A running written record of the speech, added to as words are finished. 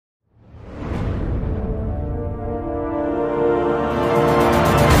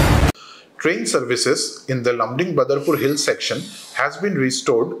Train services in the Lumding-Badarpur Hills section has been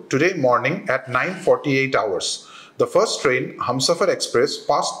restored today morning at 9:48 hours. The first train, Humsafar Express,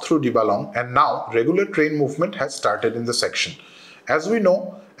 passed through Dibalong and now regular train movement has started in the section. As we know,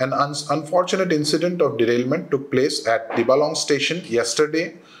 an unfortunate incident of derailment took place at Dibalong station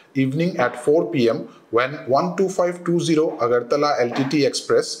yesterday evening at 4 p.m. when 12520 Agartala LTT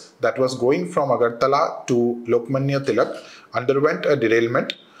Express that was going from Agartala to Lokmanya Tilak underwent a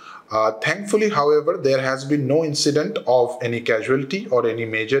derailment. Thankfully, however, there has been no incident of any casualty or any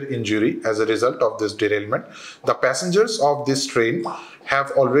major injury as a result of this derailment. The passengers of this train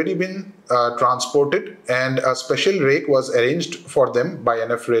have already been transported and a special rake was arranged for them by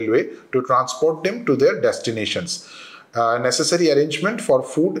NF Railway to transport them to their destinations. Necessary arrangement for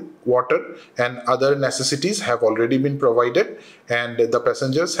food, water and other necessities have already been provided and the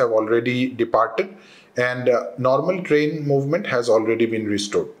passengers have already departed and normal train movement has already been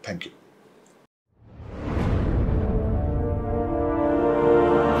restored. Thank you.